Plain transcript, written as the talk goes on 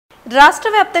రాష్ట్ర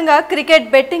వ్యాప్తంగా cricket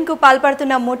betting కు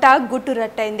పాల్పడుతున్న ముఠా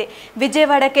గుట్టురట్టయింది.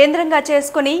 విజయవాడ కేంద్రంగా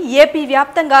చేసుకుని ఏపీ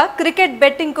వ్యాప్తంగా క్రికెట్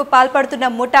బెట్టింగ్ కు పాల్పడుతున్న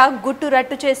ముఠా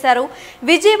గుట్టురట్టు చేశారు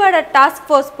విజయవాడ టాస్క్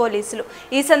ఫోర్స్ పోలీసులు.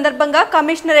 ఈ సందర్భంగా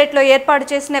కమిషనరేట్ లో ఏర్పాటు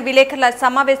చేసిన విలేకరుల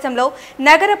సమావేశంలో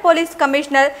నగర police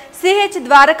commissioner CH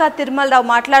Dwaraka Tirumalarao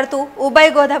మాట్లాడుతూ ఉభయ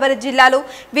గోదావరి జిల్లాలు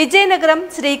విజయనగరం,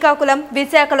 శ్రీకాకుళం,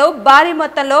 విశాఖలో భారీ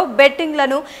మొత్తంలో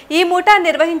బెట్టింగ్లను ఈ ముఠా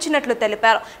నిర్వహించినట్లు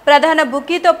తెలిపారు. ప్రధాన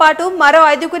బుకీతో పాటు మరో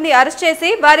 5 అరెస్ట్ చేసి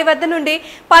వారి వద్ద నుండి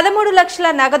 13 లక్షల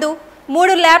నగదు,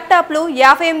 3 ల్యాప్టాప్లు,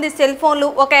 58 సెల్ ఫోన్లు,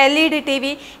 1 LED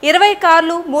టీవీ, 20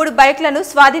 కార్లు, 3 బైక్లను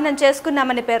స్వాధీనం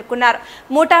చేసుకున్నామని పేర్కొన్నారు.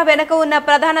 ముఠా వెనుక ఉన్న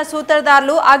ప్రధాన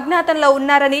సూత్రధారులు అజ్ఞాతంలో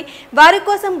ఉన్నారని, వారి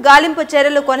కోసం గాలింపు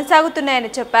చర్యలు కొనసాగుతున్నాయని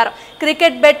చెప్పారు.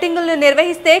 క్రికెట్ బెట్టింగులను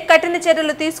నిర్వహిస్తే కఠిన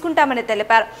చర్యలు తీసుకుంటామని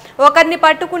తెలిపారు. ఒకరిని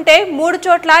పట్టుకుంటే 3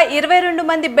 చోట్ల 22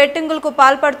 మంది బెట్టింగులకు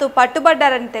పాల్పడుతూ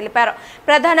పట్టుబడ్డారని తెలిపారు.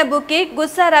 ప్రధాన బుకీ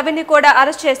గుస్సా రవిని కూడా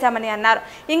అరెస్ట్ చేశామని అన్నారు.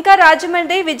 ఇంకా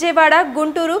రాజమండ్రి, విజయవాడ,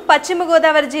 గుంటూరు, పశ్చిమ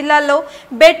గోదావరి జిల్లాల్లో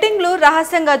బెట్టింగ్లు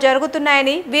రహస్యంగా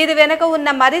జరుగుతున్నాయని, వీరి వెనుక ఉన్న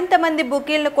మరింత మంది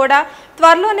బుకీలను కూడా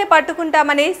త్వరలోనే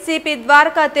పట్టుకుంటామని సిపి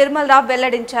ద్వారకా తిరుమలరావు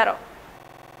వెల్లడించారు.